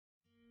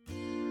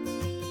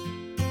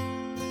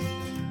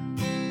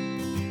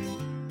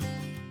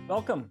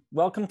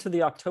Welcome to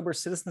the October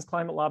Citizens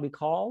Climate Lobby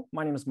call.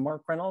 My name is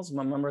Mark Reynolds. I'm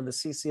a member of the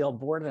CCL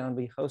board and I'll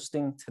be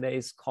hosting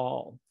today's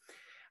call.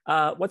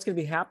 What's going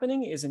to be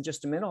happening is in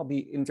just a minute, I'll be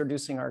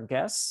introducing our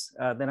guests.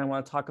 Then I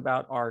want to talk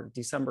about our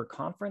December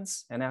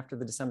conference. And after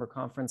the December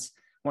conference,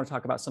 I want to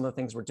talk about some of the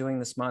things we're doing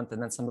this month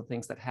and then some of the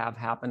things that have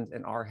happened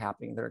and are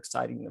happening that are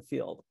exciting in the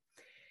field.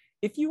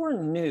 If you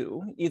are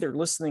new, either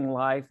listening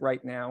live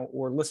right now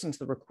or listening to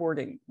the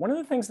recording, one of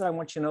the things that I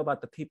want you to know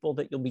about the people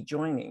that you'll be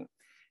joining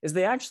is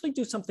they actually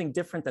do something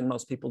different than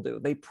most people do.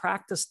 They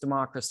practice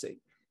democracy.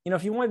 You know,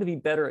 if you wanted to be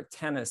better at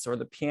tennis or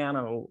the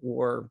piano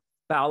or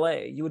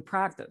ballet, you would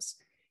practice.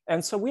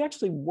 And so we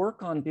actually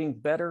work on being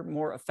better,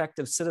 more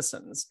effective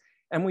citizens.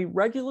 And we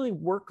regularly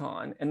work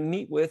on and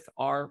meet with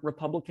our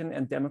Republican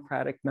and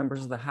Democratic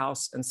members of the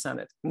House and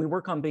Senate. And we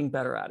work on being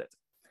better at it.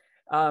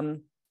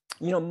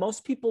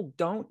 Most people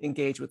don't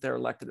engage with their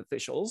elected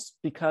officials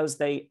because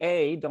they,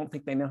 A, don't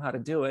think they know how to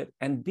do it,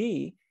 and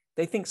B,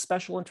 they think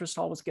special interest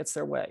always gets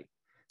their way.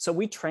 So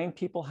we train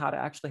people how to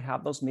actually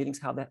have those meetings,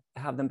 how to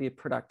have them be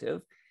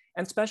productive.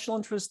 And special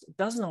interest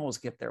doesn't always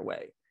get their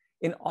way.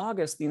 In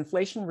August, the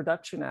Inflation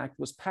Reduction Act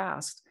was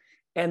passed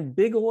and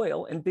big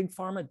oil and big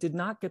pharma did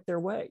not get their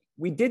way.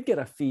 We did get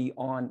a fee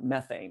on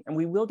methane and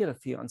we will get a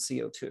fee on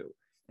CO2.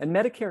 And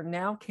Medicare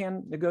now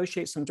can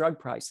negotiate some drug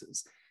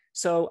prices.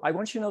 So I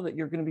want you to know that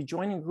you're going to be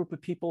joining a group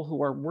of people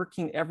who are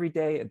working every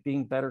day at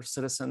being better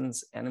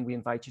citizens, and we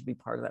invite you to be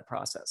part of that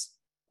process.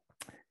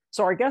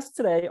 So our guests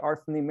today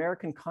are from the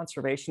American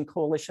Conservation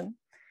Coalition.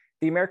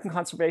 The American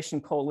Conservation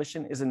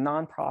Coalition is a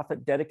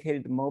nonprofit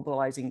dedicated to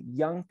mobilizing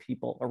young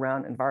people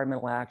around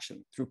environmental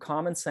action through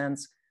common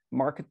sense,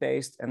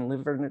 market-based, and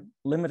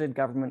limited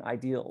government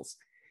ideals.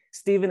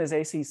 Stephen is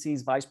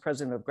ACC's Vice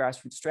President of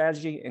Grassroots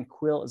Strategy, and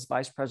Quill is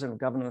Vice President of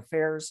Government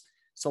Affairs.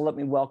 So let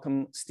me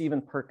welcome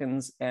Stephen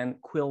Perkins and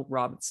Quill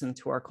Robinson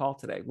to our call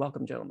today.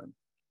 Welcome, gentlemen.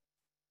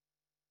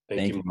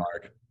 Thank you,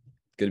 Mark.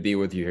 Good to be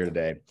with you here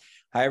today.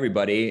 Hi,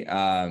 everybody.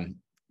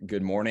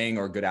 Good morning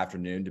or good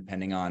afternoon,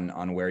 depending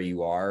on where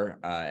you are.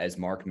 As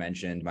Mark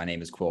mentioned, my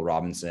name is Quill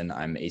Robinson.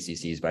 I'm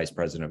ACC's Vice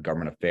President of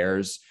Government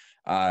Affairs.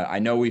 I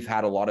know we've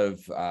had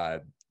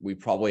we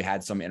probably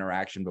had some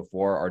interaction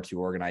before. Our two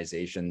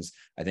organizations,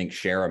 I think,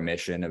 share a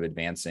mission of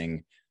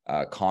advancing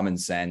common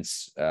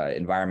sense,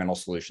 environmental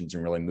solutions,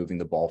 and really moving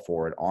the ball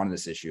forward on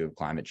this issue of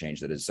climate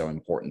change that is so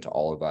important to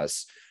all of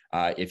us.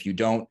 If you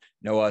don't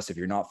know us, if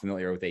you're not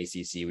familiar with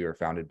ACC, we were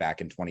founded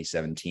back in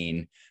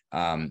 2017,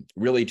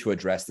 really to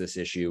address this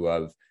issue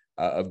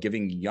of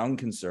giving young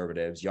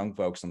conservatives, young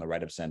folks on the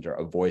right of center,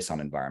 a voice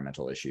on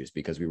environmental issues,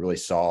 because we really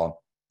saw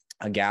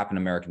a gap in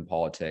American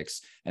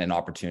politics and an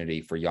opportunity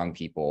for young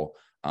people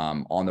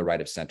on the right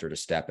of center to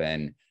step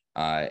in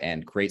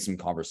and create some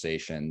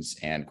conversations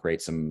and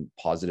create some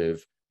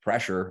positive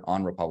pressure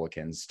on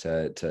Republicans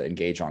to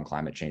engage on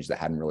climate change that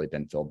hadn't really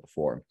been filled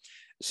before.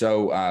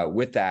 So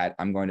with that,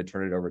 I'm going to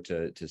turn it over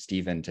to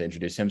Stephen to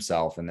introduce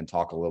himself and then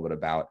talk a little bit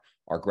about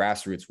our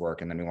grassroots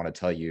work. And then we want to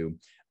tell you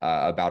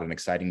about an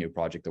exciting new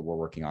project that we're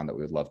working on that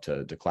we would love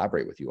to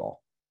collaborate with you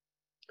all.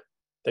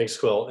 Thanks,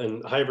 Quill.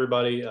 And hi,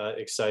 everybody.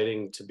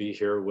 Exciting to be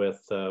here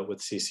with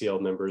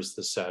CCL members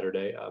this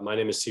Saturday. My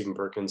name is Stephen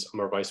Perkins. I'm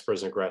our Vice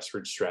President of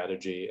Grassroots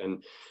Strategy.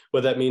 And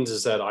what that means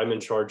is that I'm in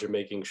charge of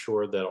making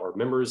sure that our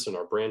members and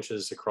our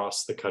branches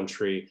across the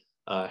country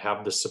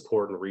have the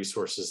support and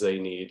resources they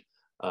need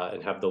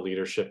and have the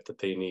leadership that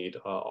they need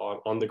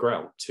on the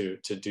ground to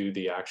do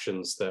the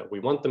actions that we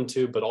want them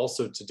to, but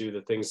also to do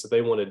the things that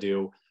they want to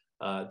do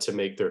to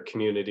make their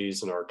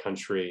communities and our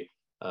country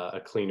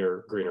a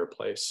cleaner, greener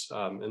place.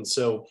 And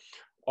so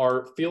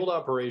our field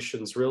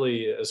operations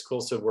really, as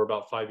Quill said, we're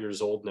about 5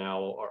 years old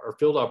now. Our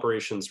field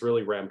operations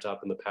really ramped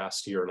up in the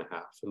past year and a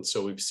half. And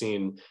so we've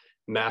seen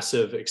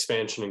massive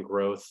expansion and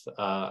growth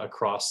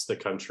across the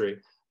country.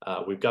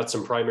 We've got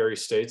some primary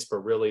states, but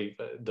really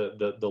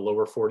the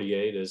lower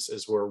 48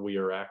 is where we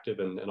are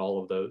active in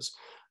all of those.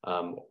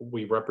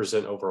 We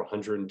represent over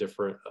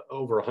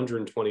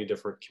 120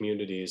 different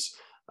communities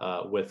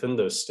within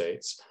those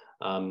states.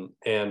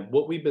 And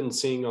what we've been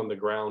seeing on the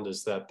ground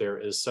is that there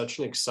is such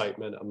an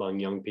excitement among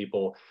young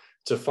people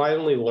to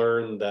finally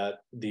learn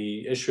that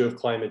the issue of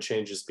climate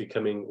change is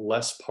becoming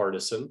less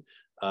partisan,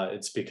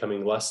 it's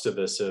becoming less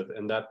divisive,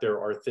 and that there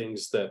are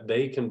things that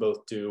they can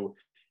both do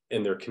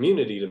in their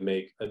community to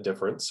make a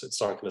difference.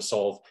 It's not going to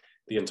solve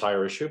the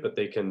entire issue, but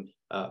they can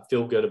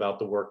feel good about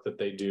the work that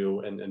they do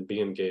and be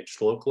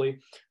engaged locally,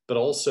 but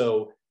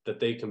also that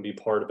they can be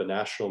part of a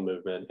national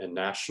movement and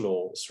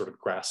national sort of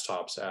grass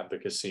tops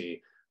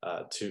advocacy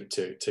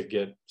to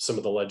get some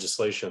of the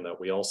legislation that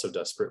we also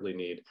desperately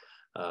need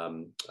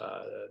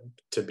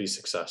to be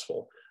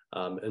successful.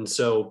 And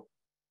so,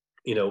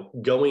 you know,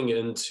 going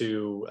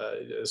into,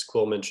 as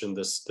Quill mentioned,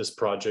 this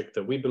project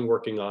that we've been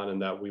working on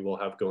and that we will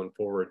have going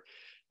forward,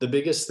 the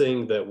biggest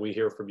thing that we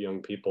hear from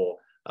young people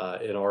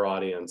in our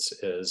audience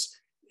is,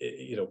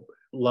 you know,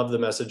 love the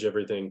message,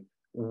 everything.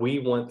 We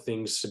want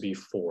things to be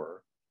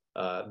for.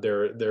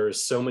 There are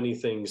so many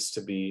things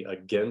to be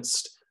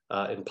against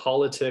in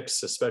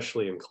politics,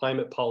 especially in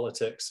climate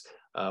politics.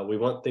 We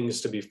want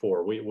things to be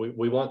for.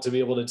 We want to be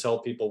able to tell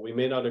people we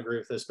may not agree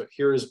with this, but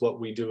here is what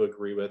we do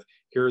agree with.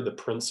 Here are the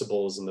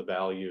principles and the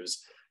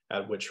values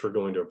at which we're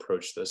going to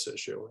approach this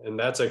issue. And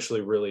that's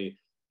actually really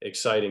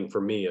exciting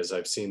for me as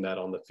I've seen that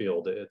on the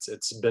field.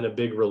 It's been a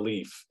big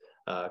relief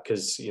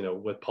because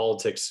with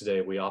politics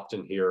today, we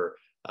often hear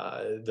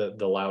the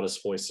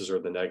loudest voices are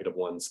the negative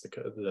ones,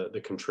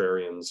 the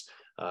contrarians.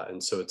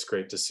 And so it's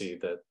great to see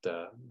that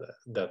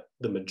that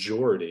the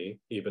majority,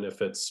 even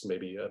if it's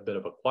maybe a bit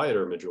of a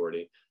quieter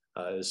majority,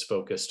 is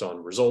focused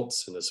on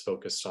results and is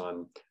focused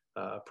on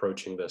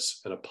approaching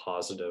this in a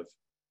positive,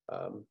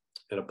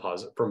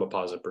 from a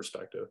positive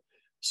perspective.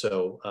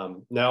 So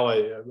now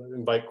I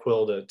invite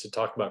Quill to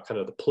talk about kind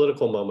of the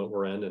political moment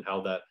we're in and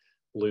how that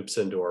loops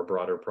into our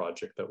broader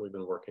project that we've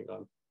been working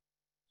on.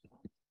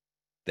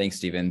 Thanks,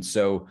 Stephen.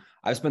 So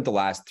I've spent the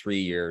last 3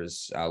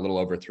 years, a little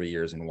over 3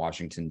 years in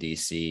Washington,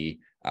 D.C.,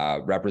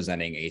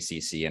 representing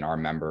ACC and our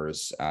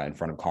members in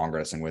front of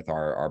Congress and with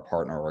our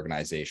partner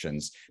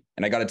organizations.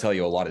 And I got to tell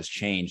you, a lot has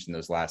changed in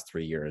those last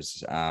 3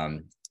 years.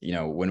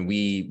 When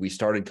we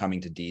started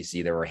coming to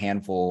DC, there were a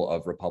handful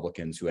of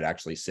Republicans who would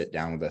actually sit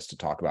down with us to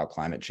talk about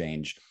climate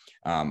change.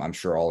 I'm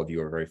sure all of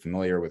you are very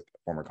familiar with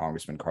former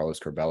Congressman Carlos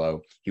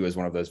Curbelo. He was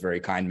one of those very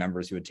kind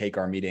members who would take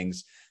our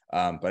meetings.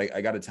 But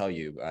I got to tell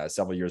you,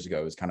 several years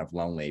ago, it was kind of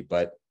lonely,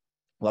 but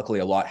luckily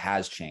a lot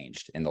has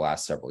changed in the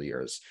last several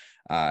years.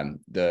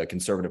 The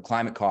Conservative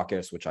Climate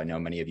Caucus, which I know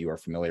many of you are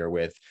familiar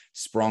with,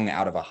 sprung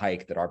out of a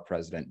hike that our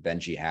president, Ben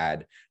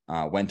Jihad,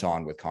 went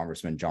on with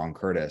Congressman John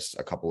Curtis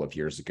a couple of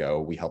years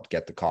ago. We helped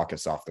get the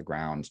caucus off the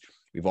ground.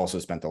 We've also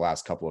spent the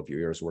last couple of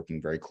years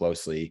working very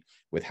closely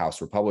with House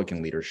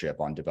Republican leadership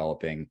on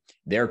developing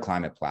their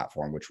climate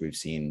platform, which we've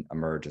seen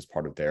emerge as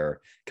part of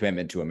their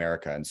commitment to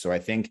America. And so I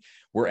think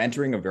we're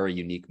entering a very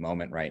unique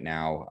moment right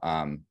now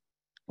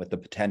with the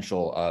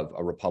potential of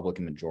a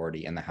Republican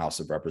majority in the House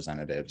of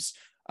Representatives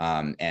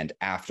and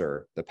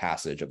after the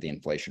passage of the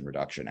Inflation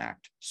Reduction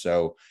Act.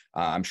 So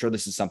I'm sure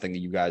this is something that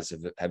you guys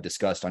have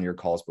discussed on your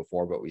calls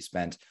before, but we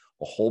spent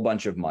a whole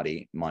bunch of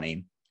money,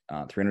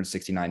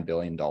 $369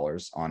 billion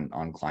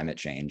on climate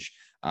change,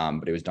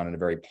 but it was done in a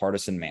very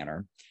partisan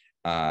manner.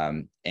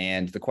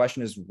 And the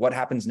question is, what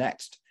happens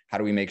next? How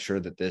do we make sure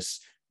that this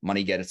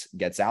money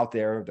gets out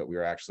there, that we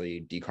are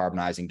actually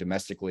decarbonizing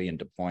domestically and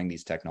deploying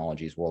these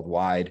technologies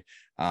worldwide?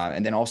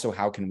 And then also,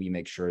 how can we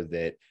make sure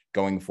that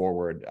going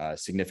forward,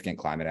 significant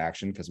climate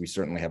action, because we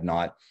certainly have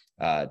not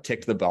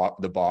ticked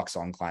the box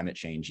on climate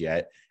change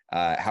yet,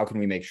 how can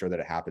we make sure that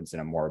it happens in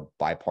a more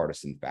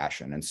bipartisan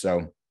fashion? And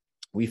so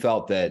we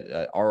felt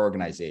that our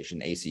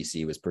organization,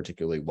 ACC, was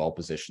particularly well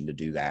positioned to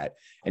do that.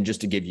 And just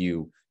to give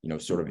you,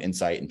 sort of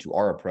insight into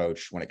our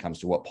approach when it comes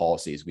to what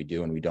policies we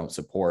do and we don't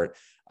support,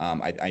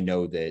 I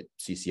know that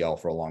CCL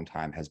for a long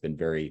time has been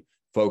very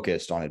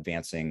focused on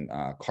advancing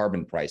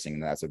carbon pricing,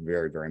 and that's a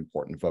very, very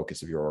important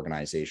focus of your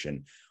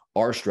organization.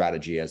 Our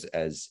strategy as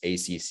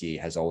ACC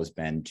has always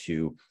been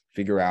to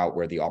figure out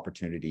where the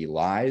opportunity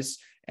lies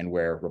and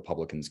where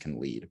Republicans can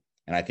lead.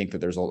 And I think that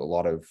there's a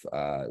lot of,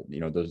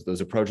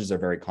 those approaches are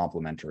very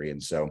complementary.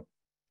 And so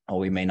while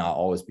we may not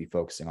always be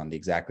focusing on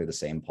exactly the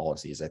same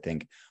policies, I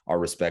think our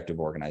respective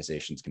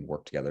organizations can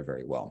work together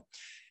very well.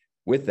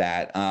 With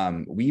that,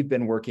 we've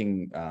been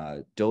working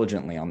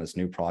diligently on this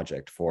new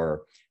project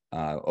for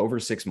over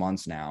 6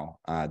 months now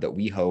that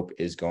we hope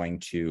is going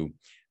to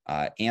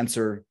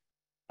answer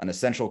an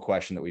essential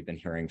question that we've been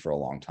hearing for a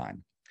long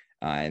time.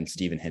 And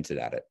Stephen hinted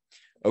at it.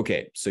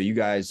 Okay, so you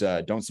guys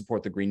don't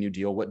support the Green New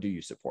Deal. What do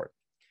you support?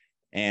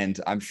 And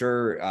I'm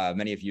sure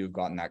many of you have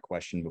gotten that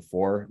question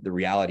before. The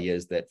reality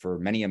is that for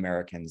many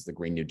Americans, the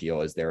Green New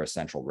Deal is their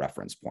essential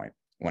reference point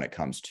when it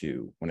comes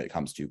to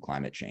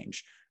climate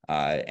change.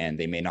 And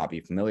they may not be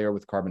familiar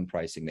with carbon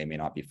pricing. They may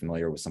not be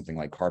familiar with something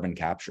like carbon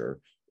capture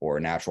or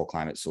natural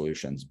climate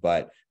solutions,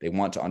 but they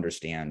want to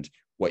understand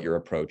what your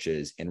approach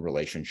is in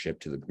relationship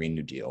to the Green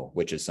New Deal,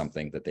 which is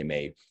something that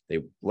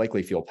they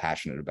likely feel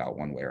passionate about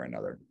one way or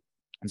another.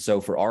 And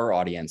so for our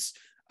audience,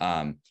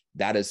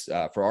 that is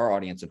for our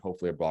audience and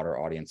hopefully a broader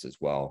audience as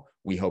well,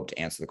 we hope to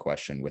answer the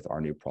question with our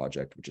new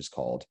project, which is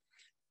called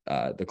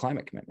the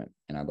Climate Commitment.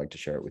 And I'd like to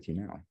share it with you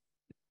now.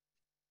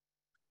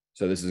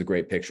 So this is a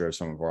great picture of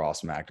some of our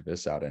awesome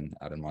activists out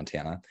in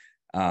Montana.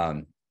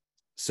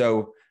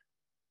 So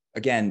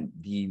again,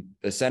 the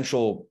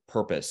essential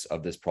purpose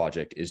of this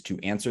project is to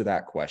answer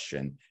that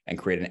question and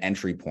create an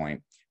entry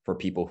point for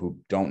people who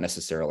don't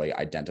necessarily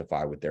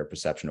identify with their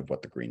perception of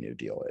what the Green New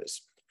Deal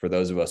is. For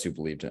those of us who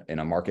believed in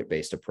a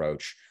market-based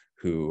approach,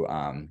 who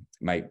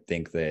might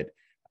think that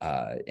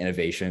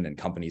innovation and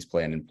companies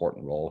play an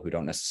important role, who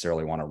don't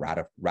necessarily want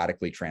to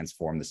radically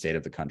transform the state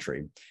of the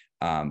country,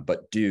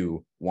 but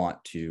do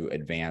want to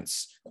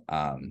advance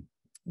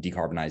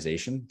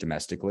decarbonization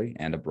domestically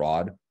and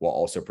abroad, while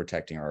also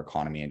protecting our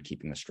economy and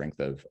keeping the strength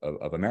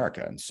of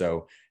America. And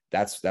so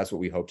that's what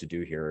we hope to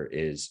do here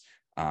is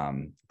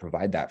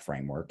provide that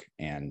framework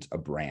and a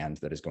brand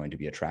that is going to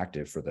be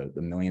attractive for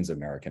the millions of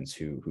Americans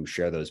who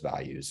share those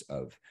values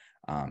of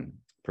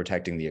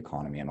protecting the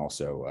economy and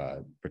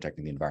also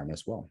protecting the environment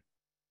as well.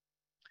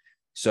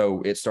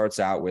 So it starts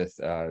out with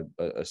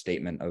a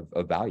statement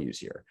of values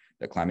here,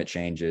 that climate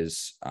change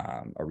is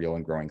a real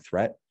and growing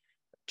threat.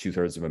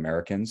 2/3 of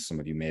Americans, some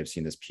of you may have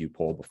seen this Pew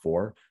poll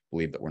before,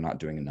 believe that we're not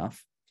doing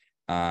enough,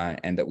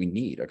 and that we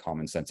need a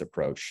common sense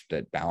approach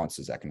that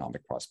balances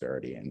economic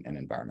prosperity and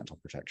environmental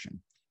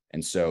protection.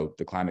 And so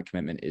the climate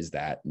commitment is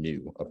that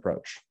new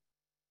approach.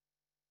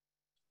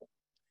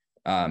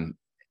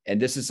 And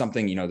this is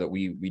something, you know, that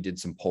we did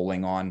some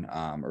polling on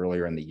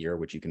earlier in the year,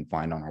 which you can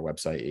find on our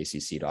website,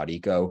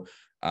 acc.eco.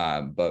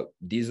 But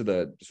this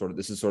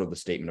is sort of the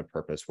statement of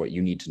purpose, what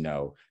you need to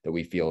know that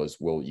we feel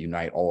will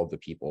unite all of the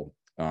people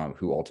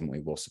who ultimately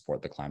will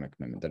support the climate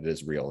commitment, that it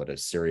is real, it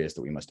is serious,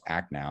 that we must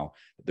act now.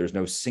 There's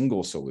no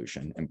single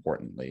solution,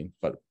 importantly,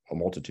 but a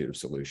multitude of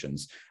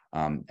solutions.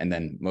 And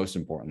then most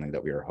importantly,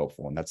 that we are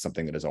hopeful. And that's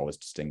something that has always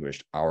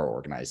distinguished our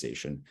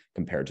organization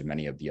compared to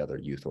many of the other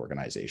youth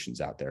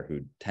organizations out there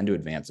who tend to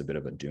advance a bit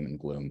of a doom and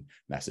gloom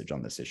message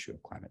on this issue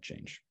of climate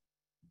change.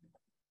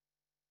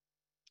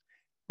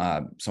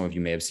 Some of you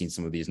may have seen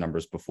some of these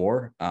numbers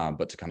before,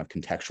 but to kind of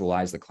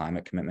contextualize the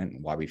climate commitment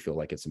and why we feel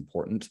like it's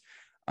important,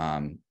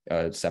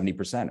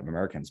 70% of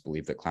Americans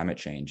believe that climate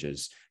change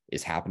is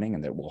happening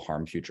and that it will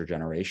harm future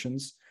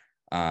generations.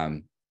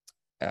 And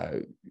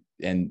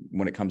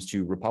when it comes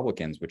to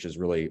Republicans, which is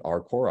really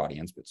our core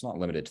audience, but it's not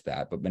limited to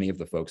that, but many of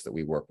the folks that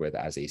we work with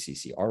as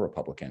ACC are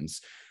Republicans,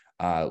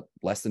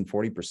 less than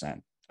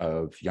 40%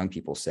 of young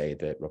people say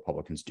that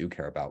Republicans do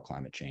care about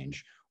climate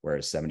change,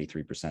 whereas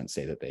 73%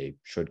 say that they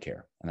should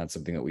care. And that's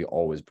something that we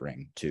always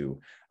bring to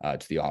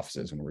the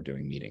offices when we're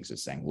doing meetings,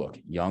 is saying, look,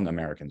 young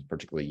Americans,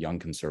 particularly young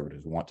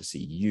conservatives, want to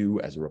see you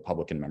as a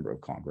Republican member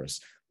of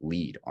Congress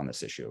lead on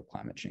this issue of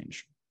climate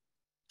change.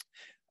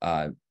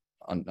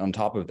 On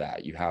top of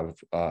that, you have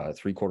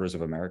 3/4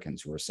 of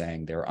Americans who are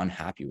saying they're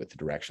unhappy with the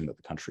direction that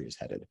the country is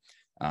headed.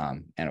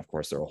 And of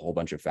course, there are a whole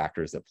bunch of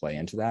factors that play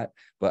into that,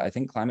 but I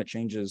think climate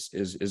change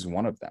is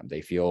one of them.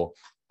 They feel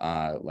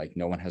like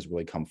no one has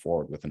really come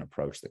forward with an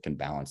approach that can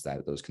balance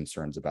those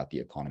concerns about the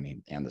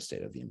economy and the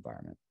state of the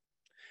environment.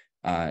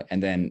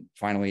 And then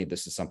finally,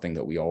 this is something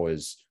that we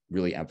always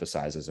really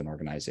emphasize as an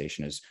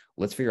organization, is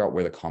let's figure out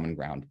where the common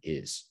ground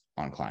is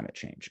on climate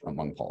change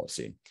among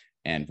policy.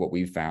 And what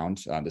we've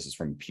found, this is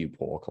from a Pew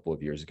poll a couple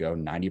of years ago,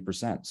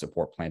 90%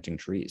 support planting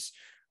trees,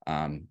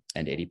 and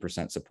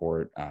 80%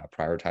 support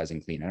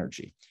prioritizing clean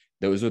energy.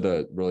 Those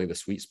are really the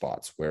sweet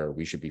spots where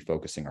we should be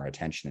focusing our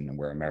attention, and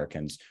where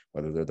Americans,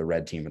 whether they're the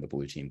red team or the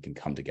blue team, can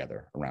come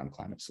together around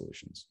climate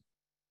solutions.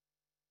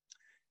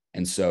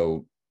 And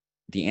so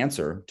the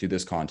answer to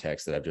this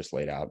context that I've just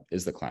laid out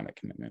is the climate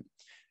commitment.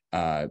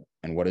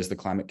 And what is the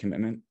climate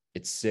commitment?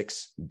 It's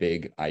 6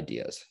 big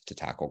ideas to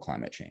tackle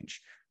climate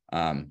change.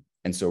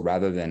 And so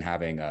rather than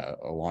having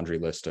a laundry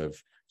list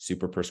of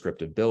super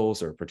prescriptive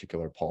bills or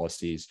particular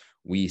policies,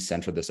 we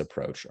center this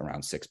approach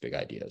around 6 big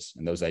ideas.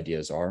 And those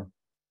ideas are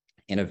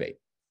innovate,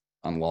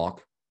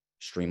 unlock,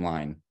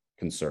 streamline,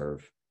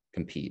 conserve,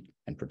 compete,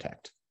 and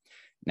protect.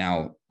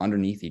 Now,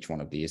 underneath each one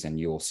of these, and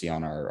you'll see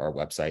on our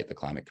website,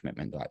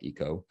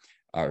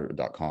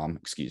 theclimatecommitment.com,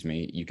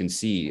 you can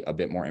see a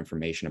bit more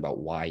information about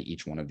why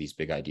each one of these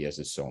big ideas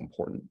is so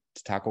important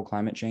to tackle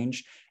climate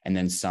change, and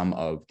then some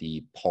of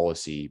the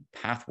policy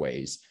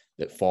pathways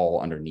that fall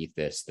underneath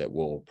this that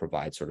will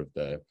provide sort of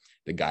the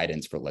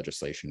guidance for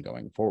legislation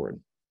going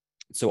forward.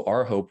 So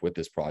our hope with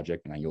this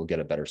project, and you'll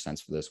get a better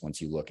sense for this once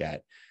you look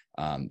at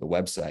the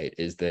website,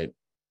 is that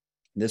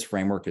this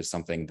framework is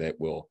something that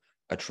will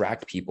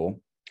attract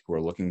people who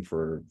are looking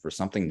for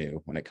something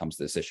new when it comes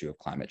to this issue of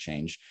climate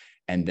change,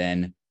 and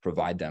then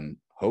provide them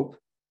hope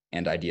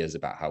and ideas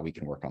about how we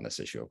can work on this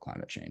issue of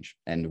climate change.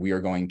 And we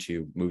are going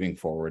to, moving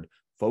forward,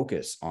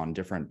 focus on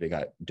different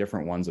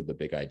ones of the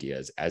big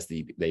ideas as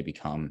they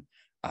become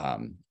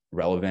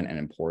relevant and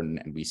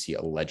important, and we see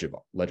a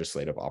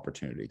legislative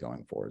opportunity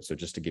going forward. So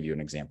just to give you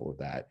an example of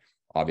that,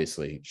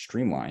 obviously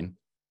streamline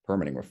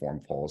permitting reform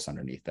falls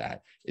underneath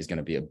that, is going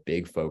to be a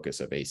big focus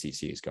of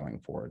ACC's going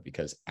forward,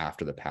 because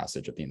after the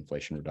passage of the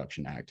Inflation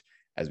Reduction Act,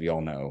 as we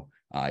all know,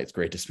 it's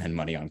great to spend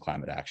money on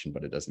climate action,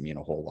 but it doesn't mean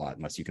a whole lot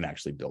unless you can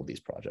actually build these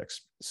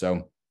projects.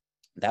 So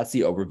that's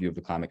the overview of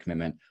the climate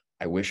commitment.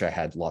 I wish I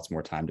had lots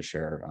more time to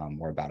share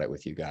more about it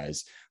with you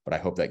guys, but I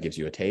hope that gives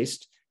you a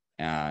taste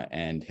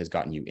and has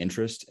gotten you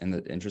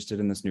interested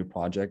in this new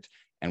project,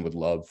 and would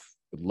love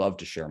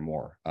to share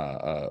more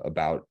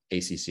about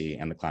ACC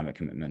and the climate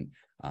commitment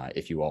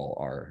if you all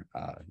are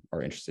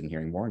interested in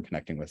hearing more and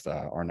connecting with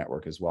our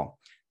network as well.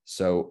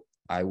 So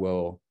I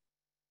will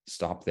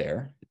stop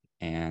there,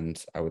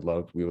 and we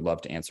would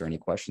love to answer any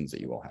questions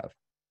that you all have.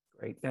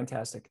 Great,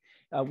 fantastic.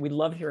 We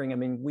love hearing. I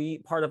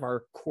mean, part of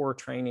our core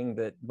training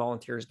that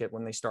volunteers get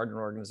when they start an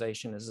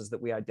organization is that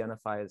we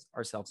identify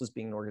ourselves as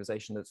being an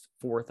organization that's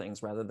for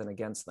things rather than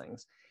against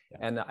things. Yeah.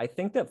 And I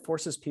think that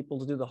forces people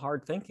to do the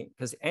hard thinking,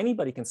 because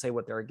anybody can say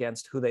what they're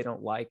against, who they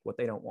don't like, what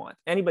they don't want.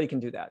 Anybody can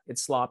do that.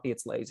 It's sloppy,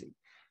 it's lazy.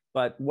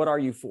 But what are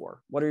you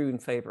for? What are you in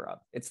favor of?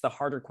 It's the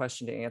harder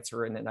question to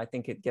answer, and I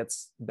think it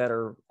gets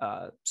better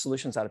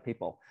solutions out of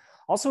people.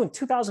 Also in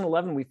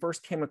 2011, we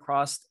first came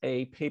across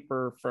a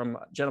paper from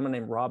a gentleman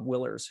named Rob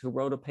Willers, who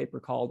wrote a paper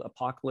called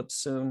Apocalypse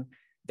Soon,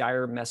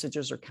 Dire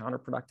Messages Are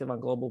Counterproductive on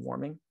Global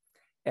Warming.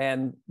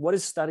 And what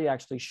his study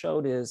actually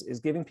showed is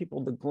giving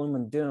people the gloom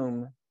and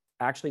doom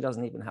actually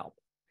doesn't even help.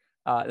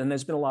 And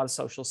there's been a lot of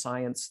social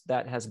science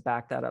that has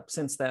backed that up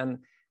since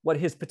then. What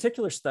his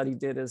particular study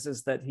did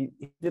is that he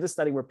did a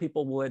study where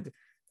people would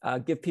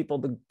give people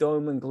the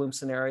doom and gloom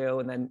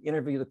scenario and then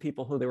interview the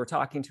people who they were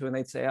talking to, and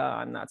they'd say, oh,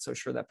 I'm not so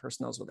sure that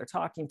person knows what they're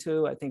talking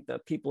to. I think the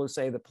people who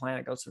say the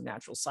planet goes through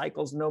natural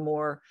cycles know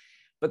more.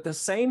 But the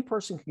same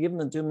person could give them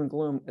the doom and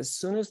gloom as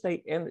soon as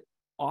they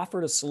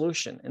offered a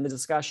solution in the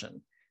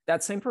discussion.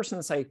 That same person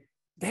would say,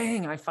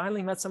 dang, I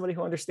finally met somebody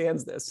who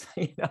understands this.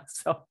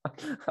 So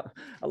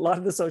a lot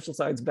of the social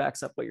science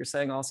backs up what you're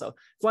saying also.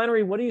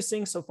 Flannery, what are you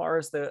seeing so far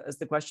as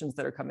the questions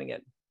that are coming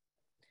in?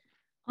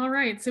 All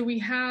right, so we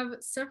have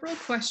several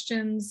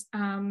questions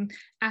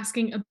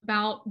asking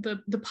about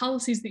the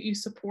policies that you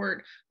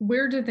support.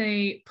 Where do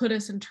they put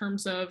us in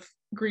terms of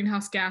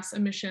greenhouse gas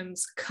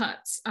emissions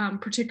cuts?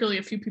 Particularly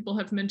a few people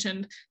have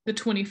mentioned the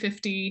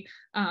 2050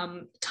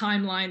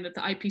 timeline that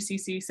the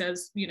IPCC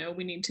says,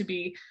 we need to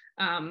be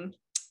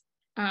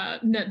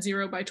net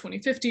zero by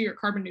 2050 or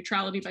carbon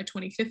neutrality by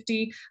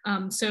 2050.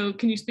 So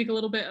can you speak a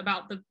little bit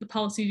about the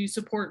policies you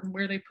support and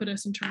where they put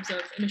us in terms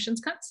of emissions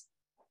cuts?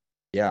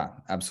 Yeah,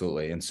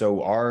 absolutely. And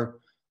so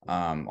our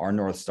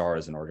North Star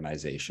as an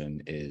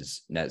organization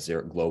is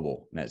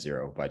global net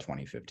zero by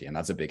 2050. And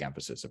that's a big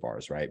emphasis of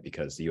ours, right?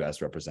 Because the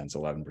US represents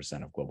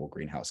 11% of global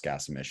greenhouse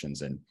gas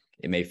emissions. And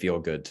it may feel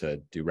good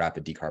to do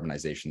rapid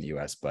decarbonization in the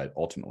US, but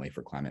ultimately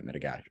for climate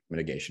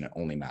mitigation, it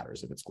only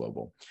matters if it's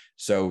global.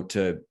 So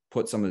to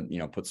put some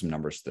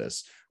numbers to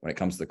this, when it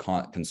comes to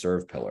the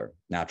conserve pillar,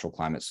 natural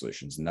climate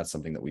solutions, and that's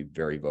something that we've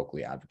very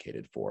vocally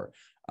advocated for.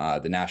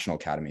 The National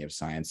Academy of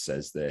Science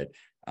says that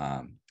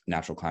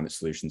natural climate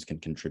solutions can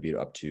contribute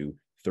up to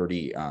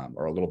 30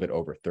 or a little bit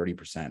over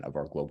 30% of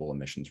our global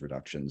emissions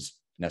reductions,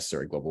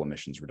 necessary global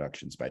emissions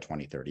reductions by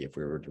 2030 if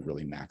we were to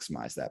really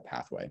maximize that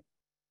pathway.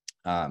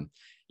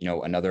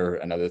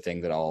 Another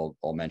thing that I'll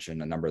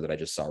mention, a number that I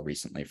just saw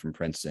recently from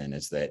Princeton,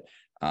 is that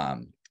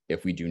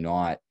if we do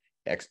not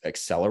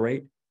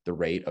accelerate the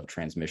rate of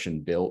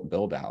transmission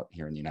build out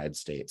here in the United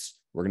States,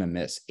 we're going to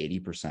miss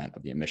 80%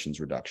 of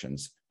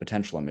the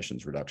potential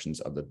emissions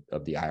reductions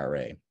of the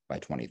IRA by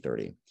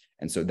 2030.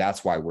 And so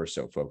that's why we're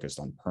so focused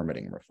on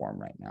permitting reform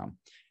right now.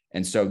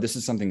 And so this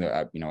is something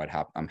that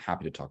I'm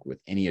happy to talk with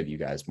any of you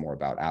guys more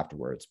about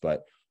afterwards.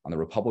 But on the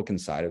Republican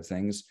side of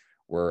things,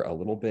 we're a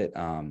little bit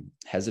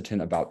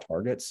hesitant about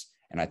targets.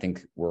 And I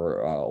think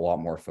we're a lot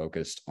more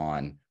focused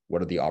on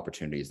what are the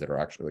opportunities that are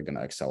actually going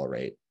to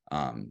accelerate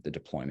the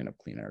deployment of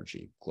clean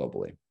energy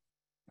globally.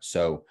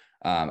 So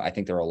I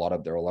think there are a lot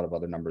of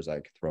other numbers I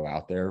could throw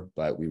out there,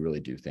 but we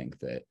really do think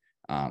that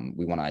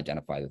we want to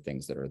identify the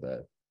things that are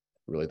the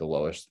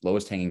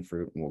lowest hanging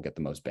fruit, and we'll get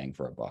the most bang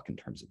for our buck in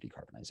terms of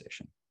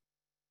decarbonization.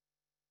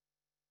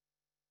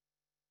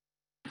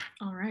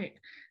 All right.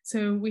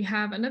 So we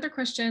have another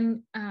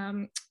question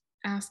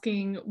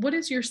asking, what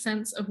is your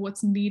sense of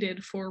what's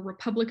needed for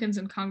Republicans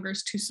in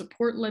Congress to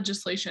support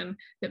legislation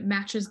that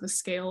matches the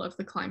scale of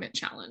the climate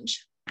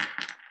challenge?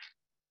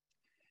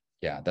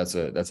 Yeah, that's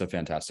a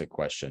fantastic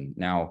question.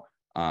 Now,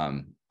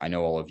 I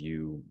know all of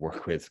you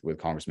work with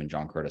Congressman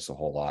John Curtis a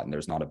whole lot, and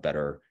there's not a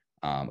better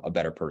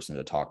person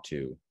to talk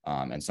to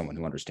and someone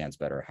who understands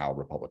better how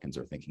Republicans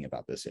are thinking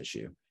about this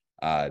issue.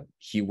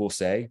 He will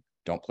say,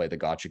 don't play the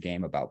gotcha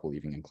game about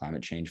believing in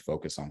climate change,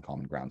 focus on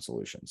common ground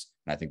solutions.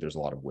 And I think there's a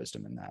lot of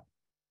wisdom in that.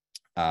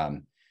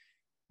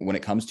 When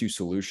it comes to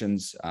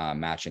solutions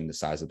matching the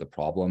size of the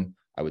problem,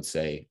 I would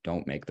say,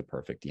 don't make the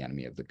perfect the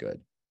enemy of the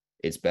good.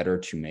 It's better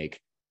to make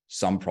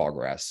some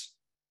progress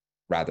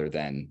rather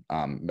than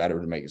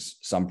better to make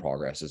some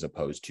progress as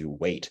opposed to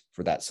wait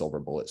for that silver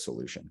bullet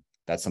solution.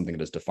 That's something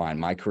that has defined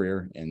my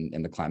career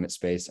in the climate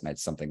space. And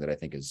it's something that I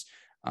think is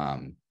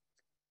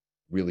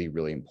really,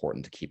 really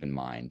important to keep in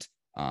mind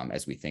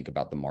as we think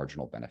about the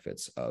marginal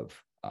benefits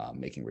of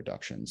making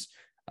reductions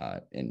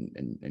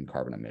in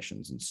carbon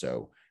emissions. And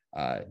so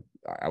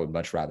I would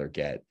much rather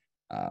get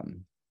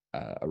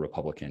a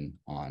Republican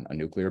on a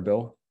nuclear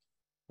bill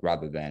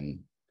rather than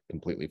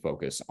completely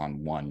focus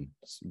on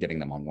getting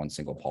them on one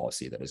single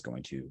policy that is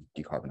going to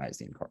decarbonize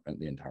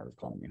the entire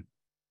economy.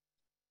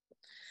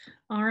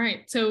 All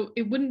right, so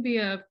it wouldn't be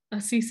a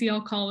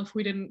CCL call if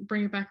we didn't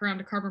bring it back around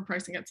to carbon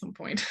pricing at some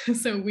point.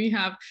 So we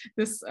have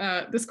this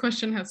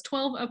question has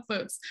 12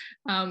 upvotes.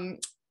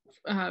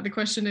 The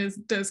question is,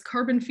 does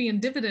carbon fee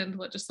and dividend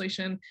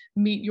legislation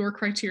meet your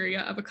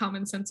criteria of a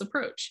common sense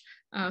approach?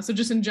 So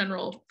just in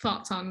general,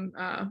 thoughts on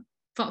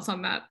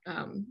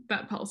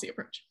that policy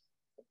approach.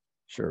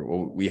 Sure.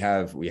 Well, we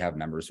have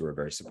members who are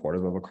very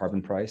supportive of a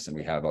carbon price, and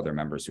we have other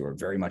members who are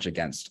very much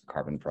against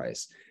carbon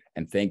price.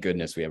 And thank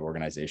goodness we have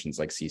organizations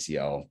like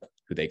CCL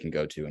who they can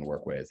go to and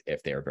work with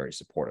if they are very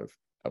supportive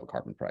of a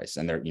carbon price.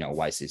 And they're,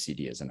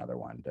 YCCD is another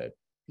one that,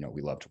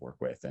 we love to work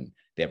with, and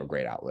they have a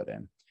great outlet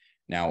in.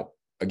 Now,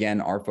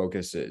 again, our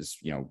focus is,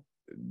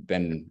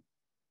 been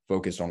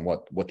focused on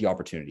what the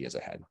opportunity is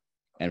ahead.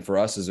 And for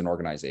us as an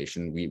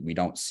organization, we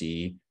don't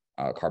see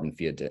carbon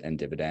fee and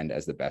dividend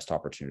as the best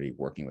opportunity,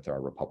 working with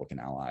our Republican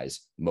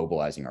allies,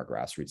 mobilizing our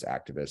grassroots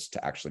activists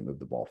to actually move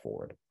the ball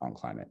forward on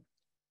climate.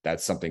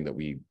 That's something that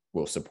we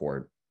will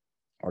support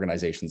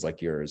organizations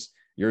like yours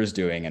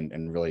doing,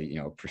 and really,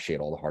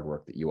 appreciate all the hard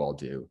work that you all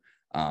do.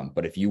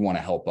 But if you want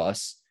to help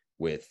us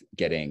with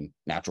getting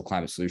natural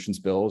climate solutions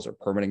bills or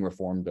permitting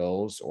reform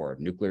bills or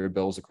nuclear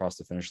bills across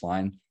the finish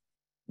line,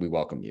 we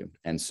welcome you.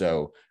 And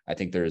so I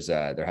think there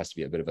has to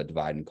be a bit of a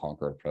divide and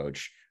conquer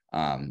approach.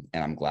 And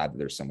I'm glad that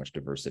there's so much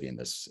diversity in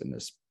this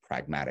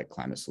pragmatic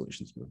climate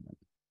solutions movement.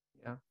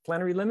 Yeah.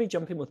 Flannery, let me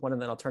jump in with one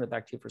and then I'll turn it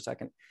back to you for a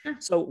second. Sure.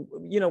 So,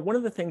 one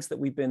of the things that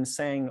we've been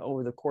saying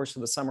over the course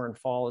of the summer and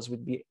fall is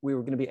we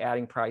were going to be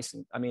adding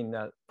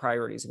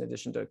priorities in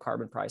addition to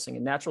carbon pricing,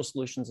 and natural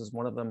solutions is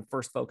one of them,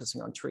 first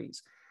focusing on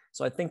trees.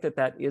 So I think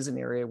that is an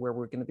area where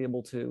we're going to be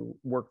able to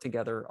work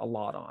together a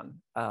lot on.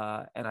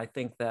 And I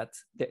think that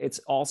it's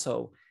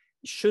also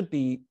should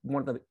be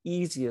one of the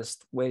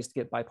easiest ways to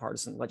get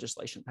bipartisan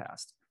legislation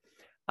passed.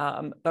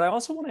 But I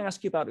also want to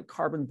ask you about a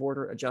carbon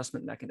border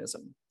adjustment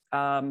mechanism.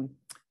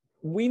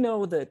 We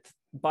know that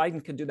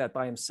Biden could do that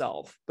by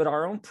himself, but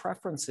our own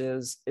preference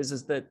is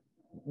that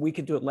we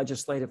could do it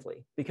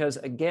legislatively, because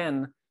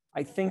again,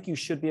 I think you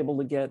should be able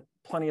to get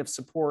plenty of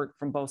support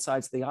from both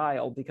sides of the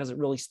aisle, because it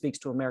really speaks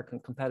to American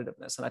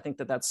competitiveness. And I think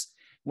that that's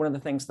one of the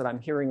things that I'm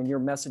hearing in your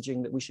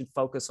messaging that we should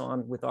focus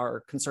on with our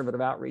conservative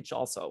outreach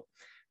also.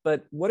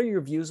 But what are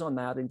your views on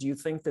that? And do you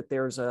think that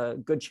there's a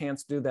good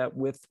chance to do that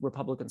with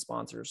Republican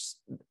sponsors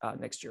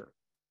next year?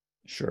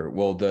 Sure.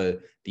 Well, the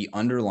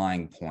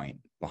underlying point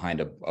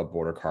behind a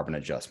border carbon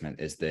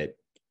adjustment is that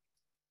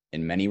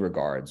in many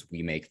regards,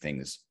 we make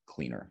things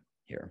cleaner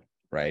here,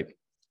 right?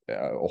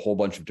 A whole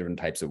bunch of different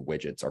types of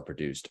widgets are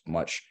produced in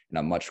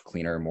a much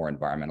cleaner, more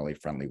environmentally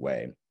friendly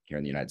way here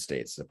in the United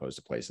States, as opposed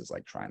to places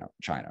like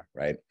China,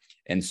 right?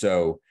 And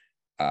so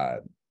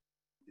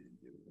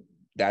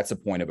that's a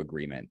point of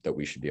agreement that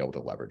we should be able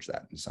to leverage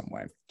that in some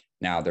way.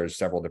 Now, there's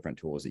several different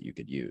tools that you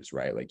could use,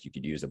 right? Like you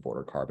could use a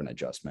border carbon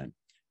adjustment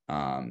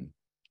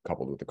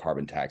coupled with the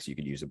carbon tax. You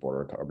could use a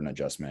border carbon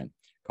adjustment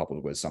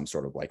coupled with some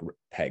sort of like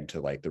peg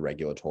to like the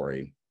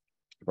regulatory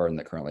burden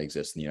that currently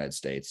exists in the United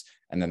States.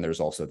 And then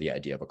there's also the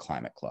idea of a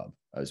climate club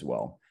as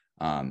well.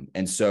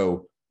 And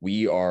so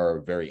we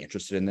are very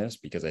interested in this,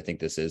 because I think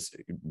this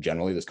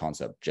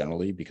concept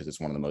because it's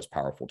one of the most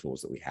powerful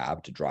tools that we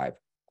have to drive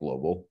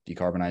global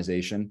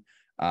decarbonization.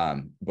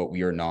 But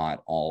we are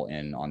not all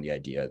in on the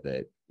idea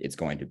that it's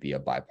going to be an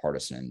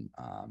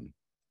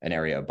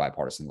area of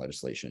bipartisan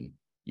legislation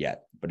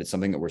yet, but it's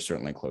something that we're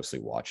certainly closely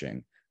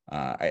watching.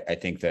 I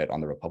think that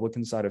on the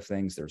Republican side of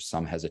things, there's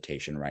some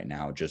hesitation right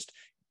now, just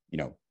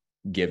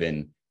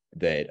given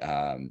that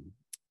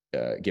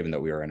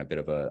we are in a bit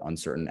of an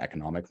uncertain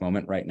economic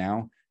moment right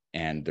now,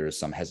 and there's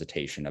some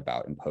hesitation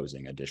about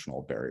imposing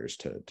additional barriers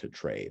to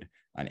trade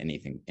on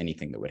anything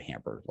that would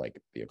hamper like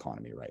the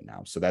economy right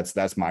now. So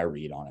that's my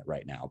read on it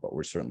right now, but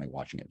we're certainly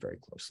watching it very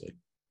closely.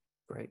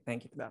 Great,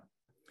 thank you for that.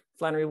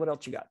 Flannery, what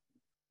else you got?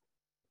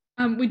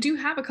 We do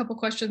have a couple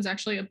questions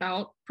actually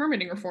about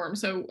permitting reform.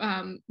 So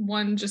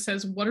one just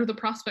says, what are the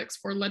prospects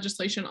for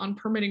legislation on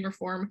permitting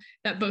reform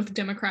that both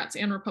Democrats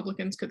and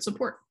Republicans could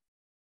support?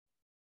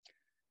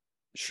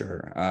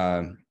 Sure.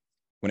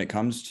 When it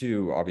comes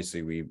to,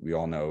 obviously, we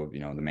all know, the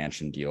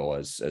Manchin deal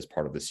as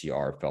part of the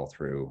CR fell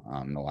through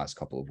in the last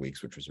couple of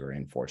weeks, which was very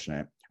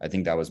unfortunate. I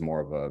think that was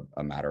more of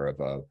a matter of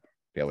a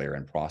failure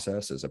in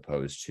process, as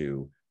opposed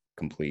to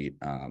complete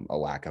a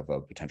lack of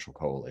a potential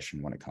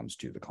coalition when it comes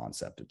to the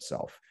concept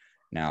itself.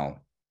 Now,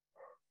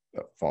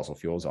 fossil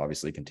fuels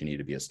obviously continue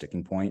to be a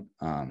sticking point,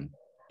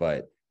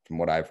 but from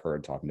what I've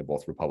heard talking to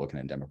both Republican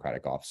and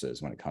Democratic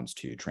offices, when it comes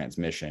to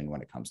transmission,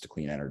 when it comes to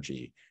clean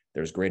energy,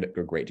 there's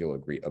a great deal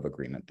of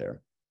agreement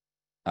there.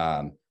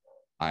 I'm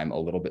a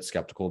little bit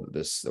skeptical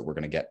that we're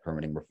going to get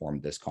permitting reform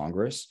this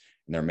Congress,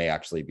 and there may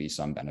actually be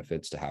some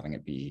benefits to having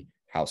it be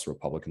House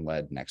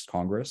Republican-led next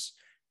Congress.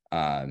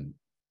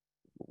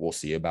 We'll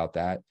see about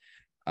that.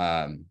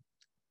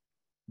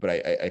 But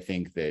I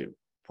think that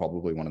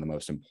probably one of the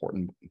most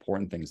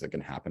important things that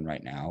can happen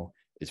right now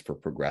is for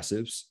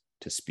progressives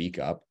to speak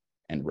up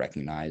and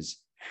recognize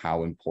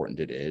how important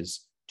it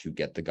is to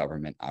get the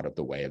government out of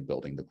the way of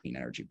building the clean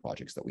energy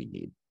projects that we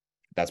need.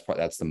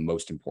 That's the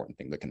most important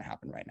thing that can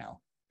happen right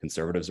now.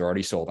 Conservatives are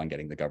already sold on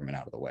getting the government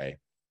out of the way.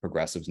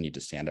 Progressives need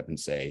to stand up and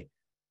say,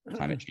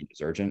 climate change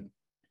is urgent.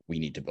 We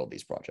need to build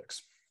these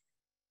projects.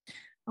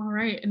 All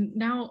right, and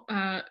now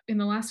in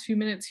the last few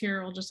minutes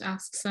here, I'll just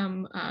ask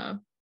some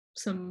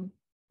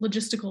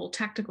logistical,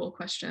 tactical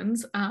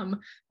questions.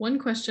 One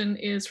question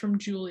is from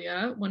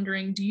Julia,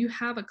 wondering, do you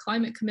have a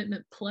climate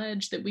commitment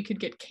pledge that we could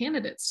get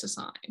candidates to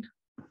sign?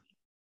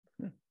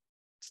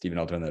 Stephen,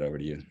 I'll turn that over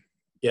to you.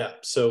 Yeah,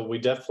 so we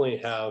definitely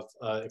have,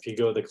 if you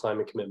go to the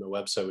Climate Commitment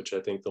website, which I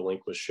think the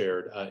link was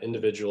shared,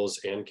 individuals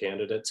and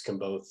candidates can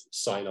both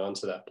sign on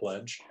to that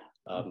pledge.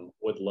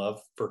 Would love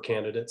for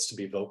candidates to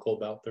be vocal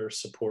about their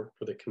support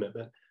for the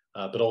commitment,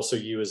 but also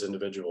you as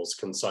individuals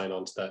can sign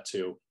on to that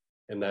too.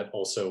 and that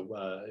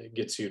also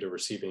gets you to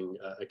receiving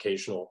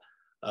occasional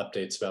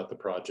updates about the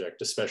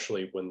project,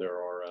 especially when there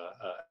are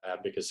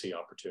advocacy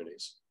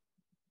opportunities.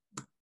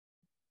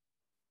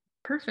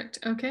 Perfect.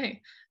 Okay.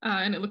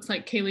 And it looks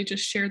like Kaylee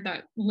just shared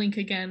that link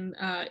again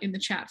in the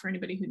chat for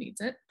anybody who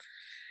needs it.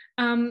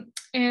 And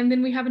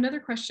then we have another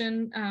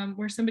question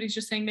where somebody's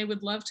just saying they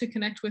would love to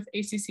connect with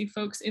ACC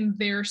folks in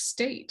their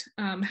state.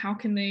 How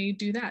can they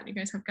do that? You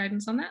guys have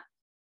guidance on that?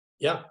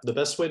 Yeah, the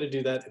best way to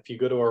do that, if you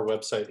go to our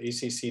website,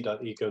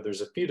 acc.eco,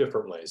 there's a few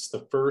different ways.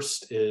 The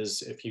first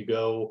is if you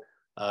go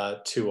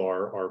to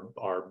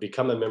our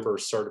Become a Member,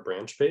 Start a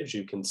Branch page,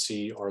 you can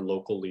see our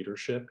local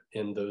leadership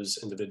in those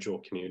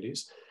individual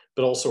communities,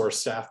 but also our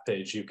staff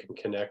page, you can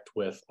connect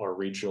with our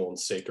regional and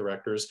state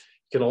directors.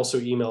 You can also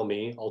email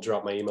me. I'll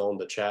drop my email in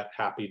the chat.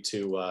 Happy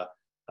to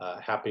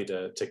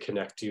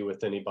connect you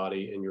with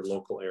anybody in your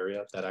local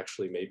area. That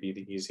actually may be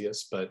the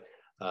easiest, but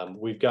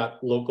we've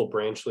got local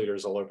branch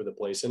leaders all over the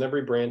place, and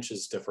every branch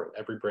is different.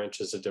 Every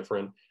branch is a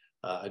different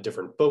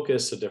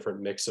focus, a different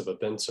mix of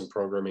events and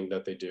programming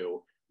that they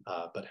do,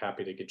 but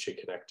happy to get you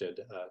connected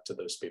to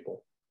those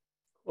people.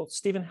 Well,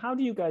 Stephen, how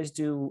do you guys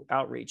do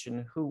outreach,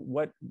 and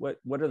what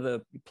are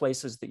the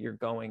places that you're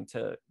going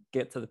to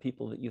get to the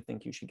people that you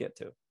think you should get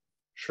to?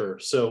 Sure.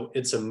 So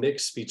it's a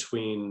mix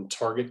between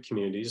target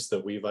communities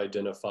that we've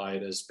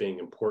identified as being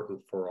important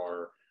for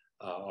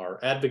our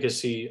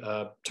advocacy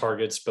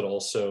targets, but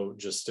also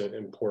just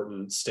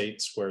important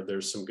states where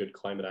there's some good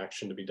climate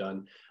action to be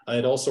done,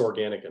 and also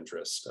organic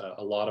interest.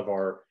 A lot of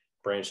our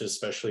branches,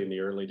 especially in the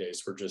early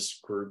days, were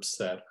just groups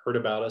that heard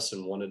about us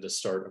and wanted to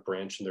start a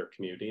branch in their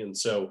community. And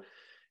so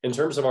in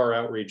terms of our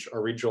outreach,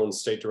 our regional and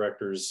state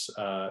directors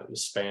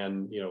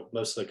span,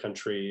 most of the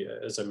country.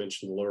 As I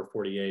mentioned, the lower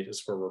 48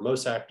 is where we're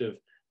most active.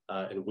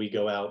 And we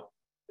go out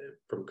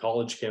from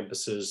college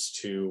campuses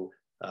to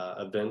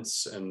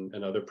events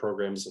and other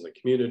programs in the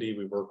community.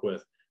 We work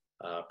with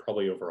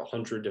probably over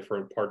 100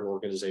 different partner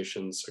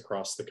organizations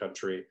across the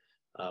country.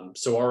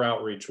 So our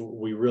outreach,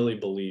 we really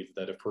believe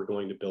that if we're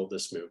going to build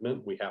this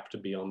movement, we have to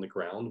be on the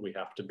ground. We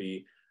have to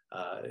be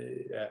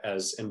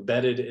as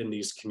embedded in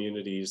these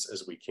communities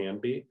as we can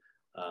be.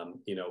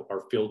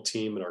 Our field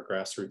team and our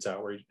grassroots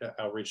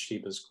outreach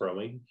team is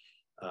growing.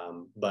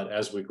 But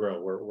as we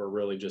grow, we're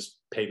really just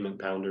pavement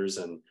pounders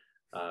and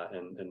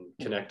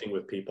connecting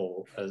with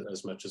people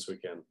as much as we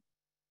can.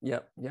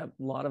 Yep. A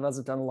lot of us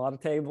have done a lot of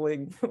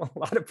tabling, a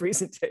lot of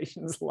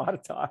presentations, a lot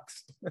of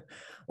talks.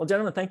 Well,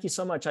 gentlemen, thank you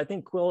so much. I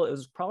think, Quill, it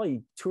was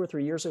probably 2 or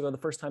 3 years ago, the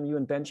first time you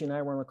and Benji and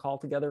I were on a call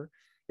together.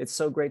 It's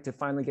so great to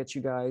finally get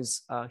you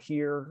guys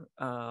here.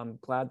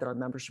 Glad that our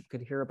membership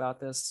could hear about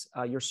this.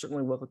 You're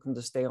certainly welcome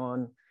to stay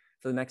on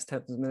for the next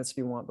 10 minutes if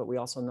you want, but we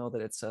also know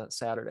that it's a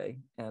Saturday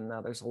and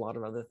there's a lot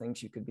of other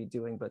things you could be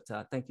doing, but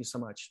thank you so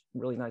much.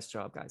 Really nice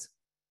job, guys.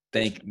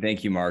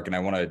 Thank you, Mark. And I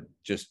want to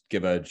just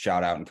give a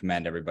shout out and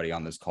commend everybody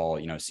on this call.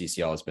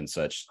 CCL has been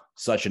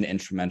such an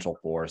instrumental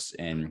force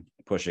in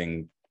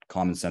pushing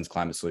common sense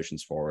climate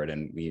solutions forward.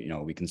 And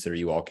we consider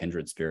you all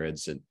kindred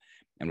spirits and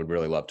would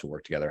really love to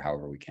work together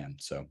however we can.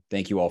 So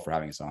thank you all for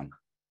having us on.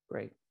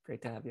 Great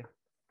to have you.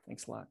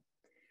 Thanks a lot.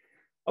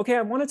 Okay,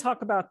 I want to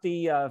talk about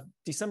the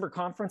December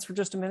conference for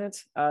just a minute.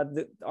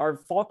 Our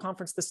fall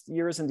conference this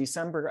year is in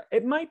December.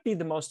 It might be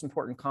the most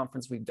important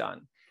conference we've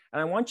done. And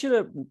I want you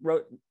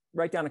to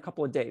write down a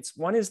couple of dates.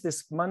 One is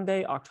this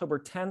Monday, October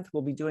 10th.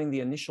 We'll be doing the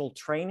initial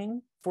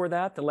training for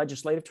that, the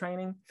legislative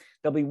training.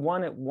 There'll be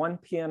one at 1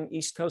 p.m.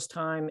 East Coast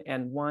time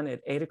and one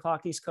at 8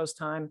 o'clock East Coast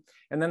time.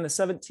 And then the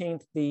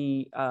 17th,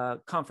 the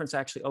conference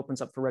actually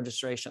opens up for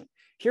registration.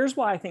 Here's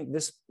why I think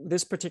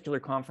this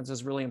particular conference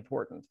is really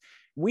important.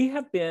 We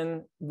have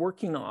been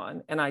working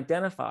on and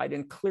identified,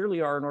 and clearly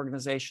are an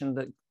organization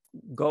that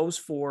goes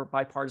for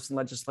bipartisan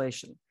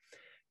legislation.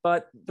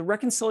 But the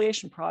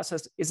reconciliation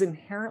process is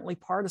inherently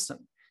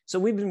partisan. So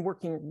we've been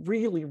working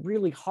really,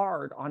 really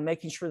hard on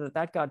making sure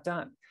that got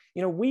done.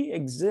 We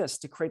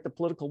exist to create the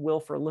political will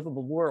for a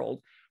livable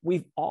world.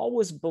 We've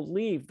always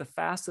believed the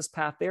fastest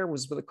path there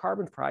was with a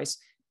carbon price.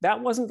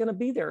 That wasn't going to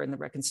be there in the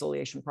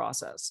reconciliation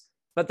process.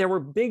 But there were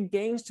big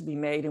gains to be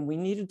made, and we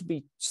needed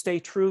to stay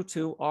true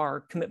to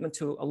our commitment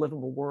to a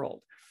livable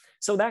world.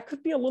 So that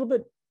could be a little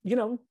bit,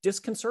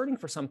 disconcerting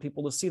for some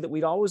people to see that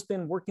we'd always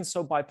been working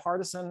so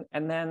bipartisan.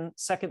 And then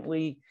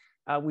secondly,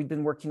 we've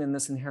been working in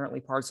this inherently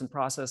partisan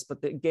process,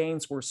 but the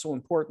gains were so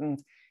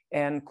important.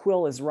 And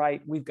Quill is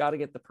right. We've got to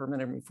get the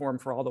permanent reform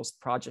for all those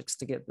projects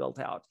to get built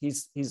out.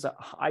 He's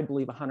I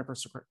believe,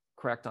 100%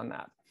 correct on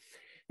that.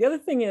 The other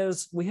thing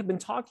is we have been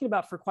talking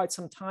about for quite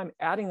some time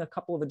adding a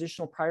couple of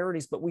additional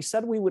priorities, but we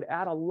said we would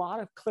add a lot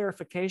of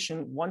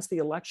clarification once the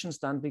election's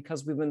done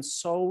because we've been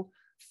so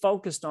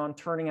focused on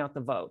turning out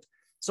the vote.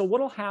 So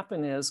what'll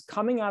happen is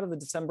coming out of the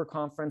December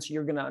conference,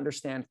 you're going to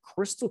understand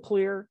crystal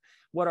clear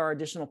what our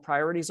additional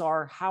priorities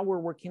are, how we're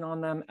working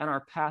on them, and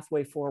our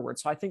pathway forward.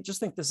 So I think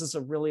this is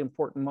a really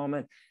important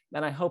moment,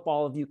 and I hope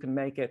all of you can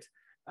make it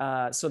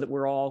so that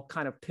we're all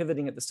kind of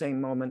pivoting at the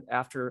same moment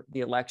after the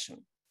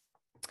election.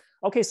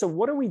 Okay, so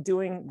what are we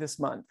doing this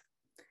month?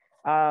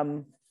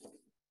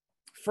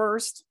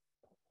 First,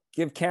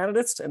 give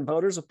candidates and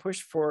voters a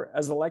push for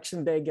as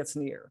election day gets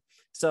near.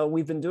 So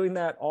we've been doing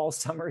that all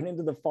summer and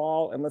into the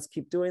fall, and let's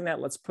keep doing that.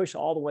 Let's push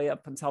all the way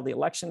up until the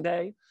election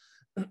day.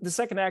 The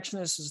second action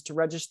is to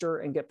register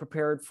and get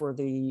prepared for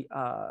the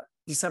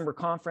December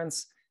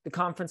conference. The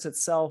conference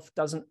itself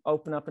doesn't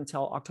open up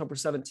until October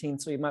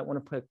 17th, so you might want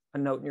to put a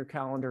note in your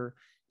calendar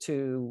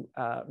to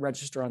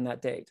register on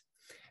that date.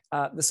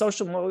 The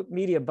social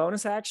media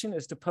bonus action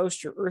is to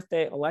post your Earth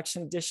Day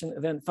Election Edition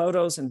event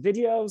photos and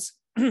videos.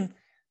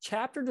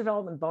 Chapter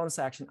development bonus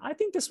action. I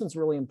think this one's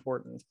really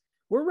important.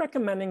 We're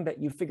recommending that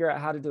you figure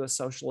out how to do a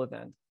social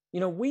event. You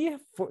know, we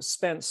have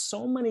spent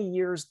so many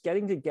years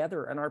getting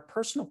together, and our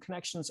personal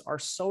connections are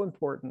so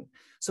important.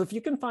 So if you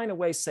can find a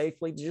way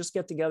safely to just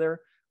get together,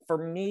 for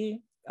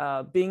me,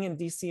 being in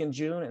DC in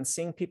June and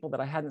seeing people that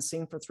I hadn't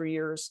seen for 3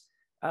 years,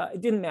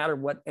 it didn't matter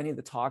what any of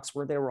the talks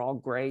were, they were all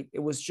great. It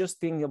was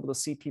just being able to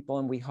see people,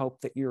 and we hope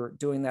that you're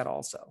doing that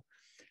also.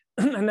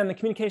 And then the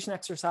communication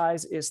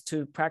exercise is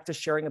to practice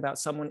sharing about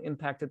someone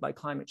impacted by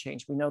climate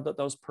change. We know that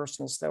those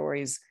personal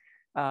stories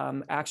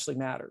actually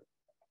matter.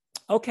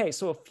 Okay,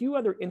 so a few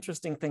other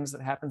interesting things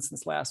that happened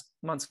since last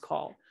month's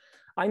call.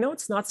 I know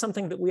it's not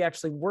something that we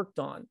actually worked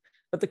on,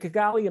 but the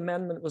Kigali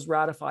Amendment was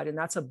ratified, and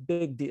that's a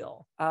big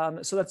deal.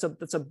 So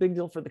that's a big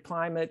deal for the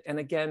climate. And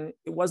again,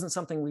 it wasn't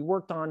something we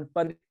worked on,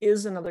 but it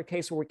is another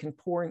case where we can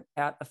point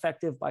at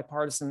effective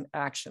bipartisan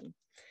action.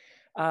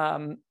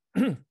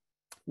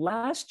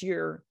 Last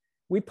year,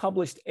 we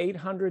published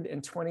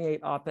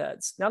 828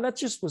 op-eds. Now that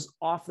just was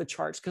off the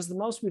charts because the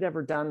most we'd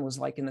ever done was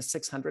like in the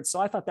 600s.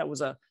 So I thought that was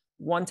a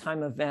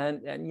one-time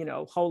event, and you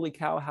know, holy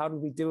cow, how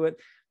did we do it?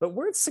 But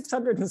we're at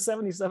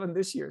 677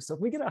 this year. So if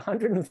we get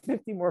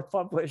 150 more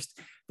published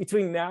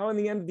between now and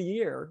the end of the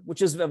year,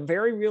 which is a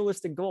very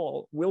realistic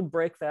goal, we'll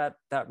break that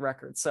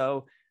record.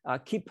 So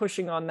keep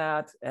pushing on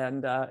that,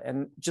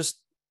 and just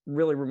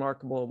really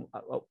remarkable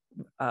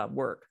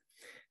work.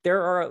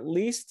 There are at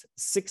least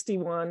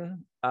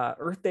 61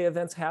 Earth Day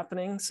events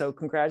happening. So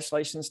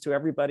congratulations to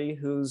everybody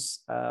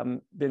who's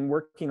been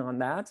working on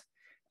that.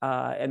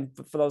 And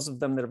for those of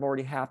them that have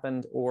already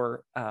happened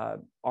or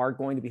are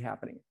going to be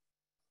happening.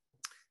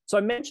 So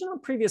I mentioned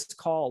on previous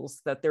calls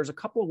that there's a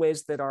couple of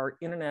ways that our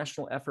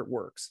international effort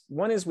works.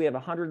 One is we have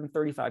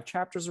 135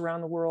 chapters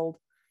around the world.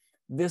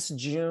 This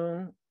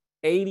June,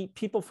 80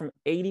 people from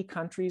 80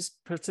 countries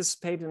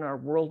participate in our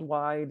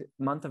worldwide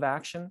month of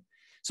action.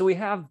 So we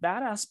have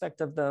that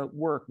aspect of the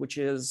work, which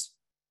is,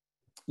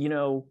 you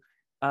know,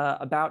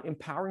 about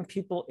empowering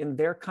people in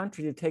their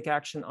country to take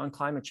action on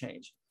climate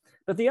change.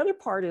 But the other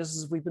part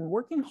is we've been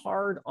working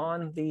hard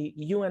on the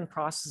UN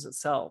process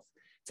itself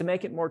to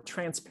make it more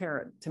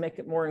transparent, to make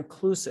it more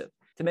inclusive,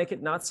 to make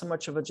it not so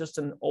much of just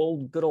an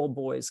good old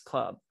boys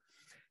club.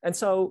 And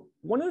so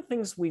one of the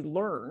things we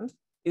learned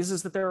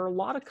is that there are a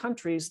lot of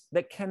countries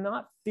that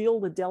cannot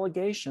field a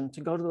delegation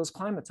to go to those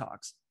climate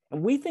talks.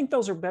 And we think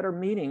those are better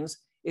meetings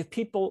if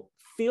people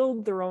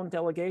field their own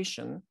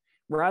delegation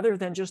rather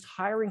than just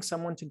hiring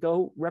someone to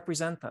go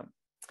represent them.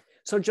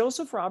 So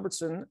Joseph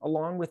Robertson,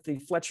 along with the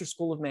Fletcher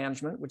School of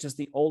Management, which is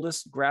the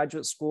oldest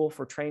graduate school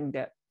for trained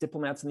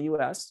diplomats in the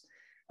US,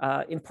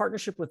 in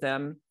partnership with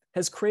them,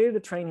 has created a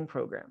training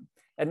program.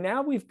 And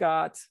now we've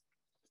got,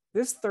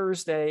 this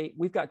Thursday,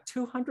 we've got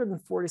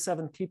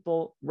 247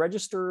 people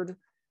registered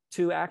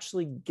to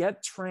actually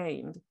get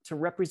trained to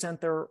represent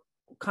their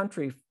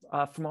country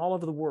from all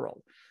over the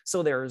world.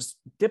 So there's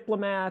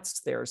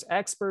diplomats, there's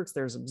experts,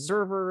 there's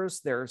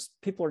observers, there's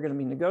people who are going to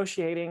be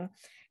negotiating.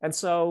 And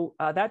so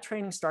that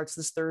training starts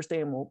this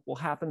Thursday and will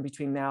happen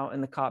between now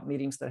and the COP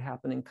meetings that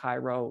happen in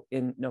Cairo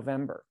in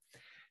November.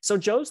 So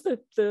Joe's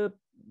the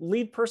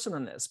lead person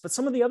on this, but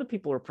some of the other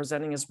people who are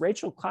presenting is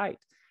Rachel Kite.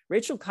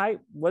 Rachel Kite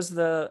was she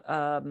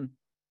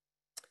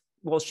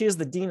is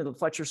the dean of the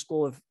Fletcher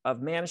School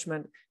of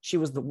Management. She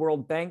was the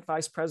World Bank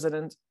vice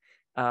president.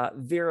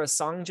 Vera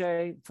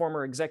Sanjay,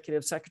 former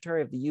executive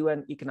secretary of the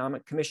UN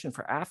Economic Commission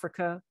for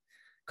Africa.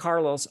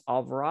 Carlos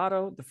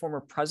Alvarado, the former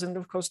president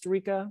of Costa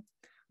Rica.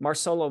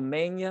 Marcelo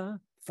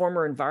Mena,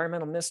 former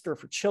environmental minister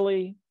for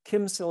Chile.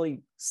 Kim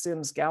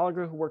Sims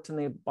Gallagher, who worked in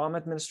the Obama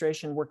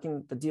administration,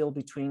 working the deal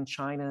between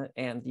China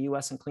and the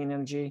US in clean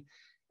energy.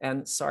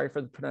 And sorry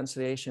for the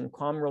pronunciation,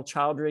 Kwamril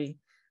Chowdhury,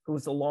 who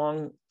was a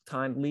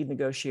long-time lead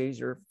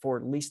negotiator for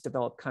least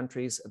developed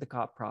countries of the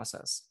COP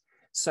process.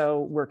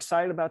 So we're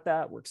excited about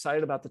that. We're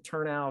excited about the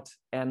turnout,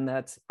 and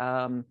that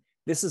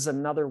this is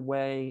another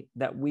way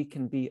that we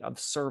can be of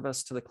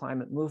service to the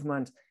climate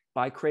movement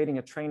by creating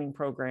a training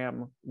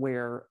program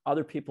where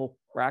other people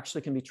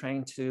actually can be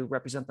trained to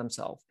represent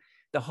themselves.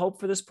 The hope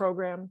for this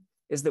program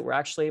is that we're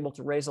actually able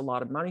to raise a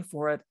lot of money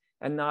for it,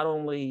 and not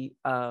only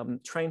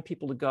train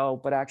people to go,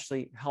 but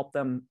actually help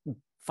them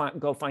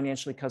go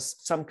financially, because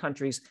some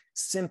countries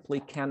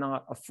simply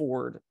cannot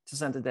afford to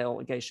send a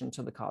delegation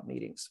to the COP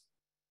meetings.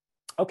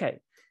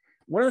 Okay,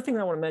 one of the things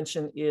I want to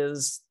mention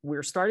is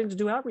we're starting to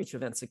do outreach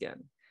events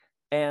again.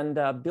 And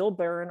Bill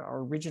Barron,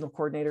 our regional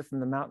coordinator from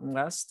the Mountain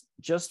West,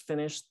 just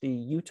finished the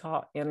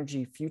Utah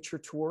Energy Future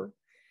Tour.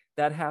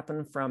 That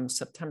happened from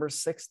September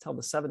 6th till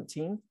the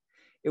 17th.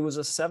 It was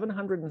a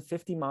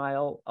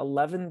 750-mile,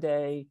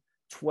 11-day,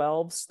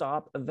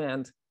 12-stop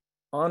event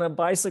on a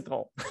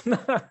bicycle.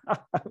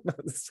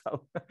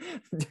 So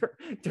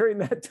during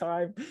that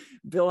time,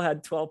 Bill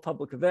had 12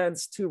 public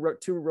events, two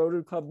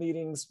Rotary Club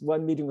meetings,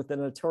 one meeting with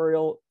an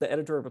editorial, the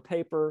editor of a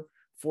paper,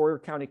 4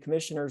 county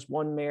commissioners,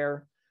 1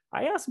 mayor.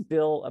 I asked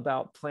Bill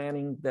about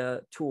planning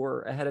the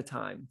tour ahead of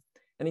time.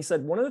 And he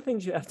said, one of the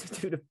things you have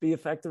to do to be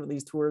effective at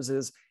these tours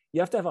is you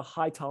have to have a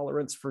high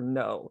tolerance for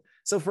no.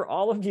 So for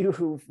all of you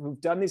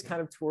who've done these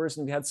kind of tours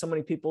and you had so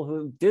many people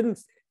who didn't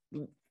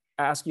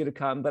ask you to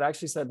come, but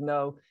actually said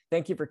no,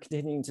 thank you for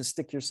continuing to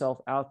stick yourself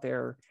out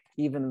there,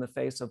 even in the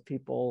face of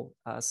people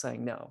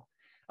saying no.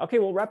 Okay,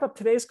 we'll wrap up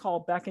today's call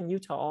back in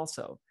Utah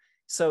also.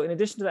 So in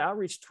addition to the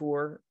outreach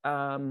tour,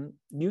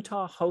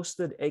 Utah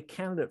hosted a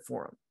candidate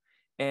forum.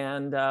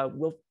 And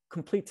we'll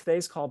complete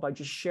today's call by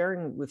just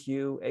sharing with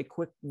you a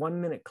quick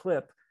 1-minute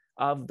clip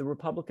of the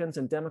Republicans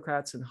and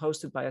Democrats and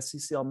hosted by a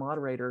CCL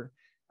moderator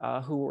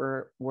who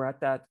were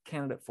at that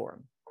candidate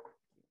forum.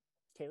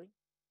 Kaylee?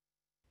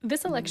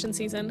 This election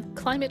season,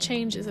 climate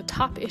change is a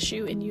top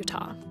issue in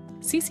Utah.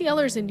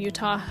 CCLers in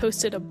Utah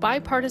hosted a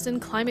bipartisan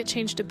climate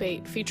change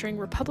debate featuring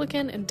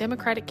Republican and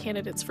Democratic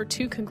candidates for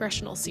 2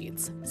 congressional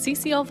seats.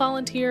 CCL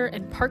volunteer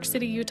and Park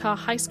City, Utah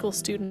high school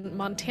student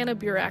Montana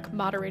Burak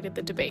moderated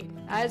the debate.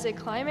 As a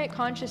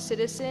climate-conscious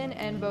citizen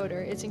and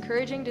voter, it's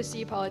encouraging to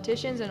see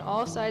politicians on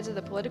all sides of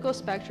the political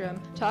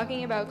spectrum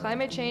talking about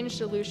climate change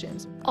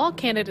solutions. All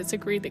candidates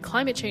agreed that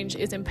climate change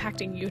is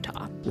impacting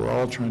Utah. We're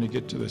all trying to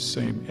get to the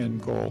same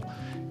end goal.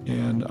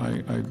 And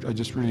I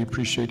just really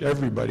appreciate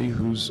everybody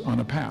who's on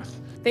a path.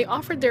 They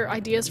offered their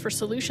ideas for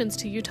solutions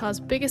to Utah's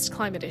biggest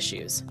climate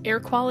issues: air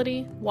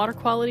quality, water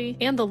quality,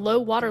 and the low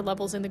water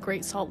levels in the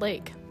Great Salt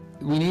Lake.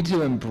 We need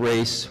to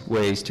embrace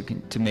ways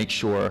to make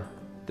sure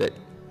that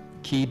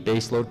key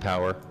baseload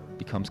power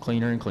becomes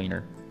cleaner and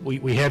cleaner.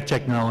 We have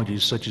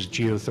technologies such as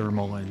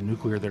geothermal and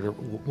nuclear that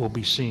we'll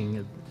be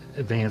seeing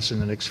advance in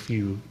the next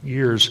few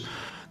years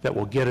that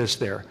will get us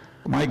there.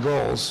 My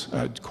goals,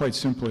 quite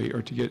simply,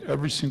 are to get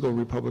every single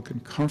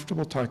Republican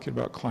comfortable talking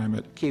about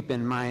climate. Keep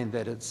in mind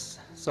that it's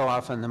so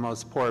often the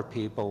most poor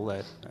people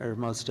that are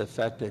most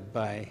affected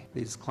by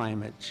these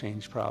climate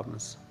change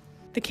problems.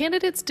 The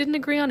candidates didn't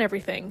agree on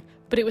everything,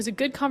 but it was a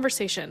good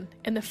conversation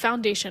and the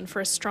foundation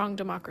for a strong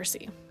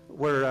democracy.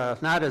 We're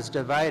not as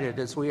divided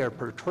as we are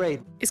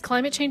portrayed. Is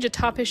climate change a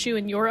top issue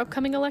in your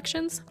upcoming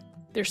elections?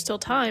 There's still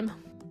time.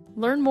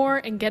 Learn more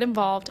and get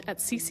involved at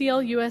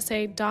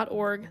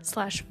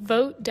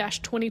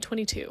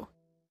cclusa.org/vote-2022.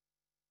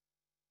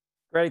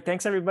 Great.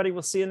 Thanks, everybody.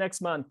 We'll see you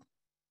next month.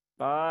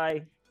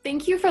 Bye.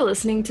 Thank you for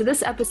listening to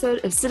this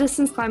episode of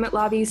Citizens Climate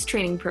Lobby's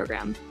training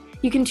program.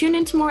 You can tune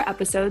into more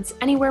episodes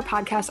anywhere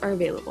podcasts are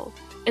available.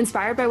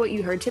 Inspired by what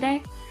you heard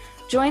today?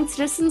 Join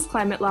Citizens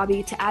Climate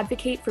Lobby to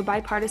advocate for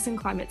bipartisan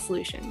climate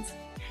solutions.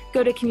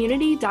 Go to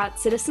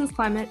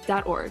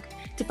community.citizensclimate.org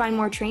to find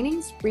more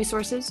trainings,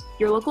 resources,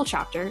 your local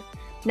chapter,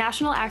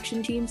 national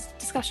action teams,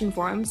 discussion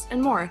forums,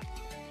 and more.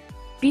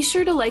 Be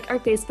sure to like our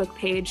Facebook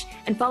page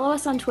and follow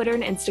us on Twitter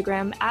and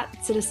Instagram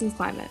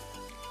 @CitizensClimate.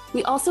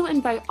 We also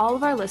invite all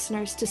of our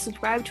listeners to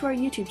subscribe to our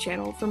YouTube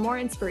channel for more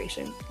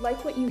inspiration.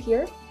 Like what you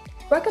hear?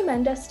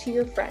 Recommend us to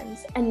your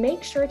friends and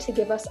make sure to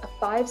give us a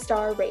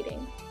 5-star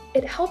rating.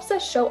 It helps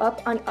us show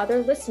up on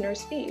other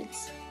listeners'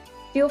 feeds.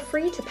 Feel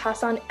free to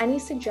pass on any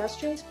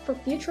suggestions for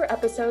future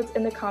episodes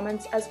in the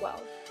comments as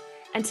well.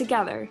 And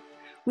together,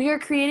 we are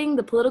creating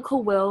the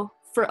political will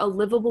for a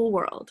livable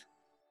world.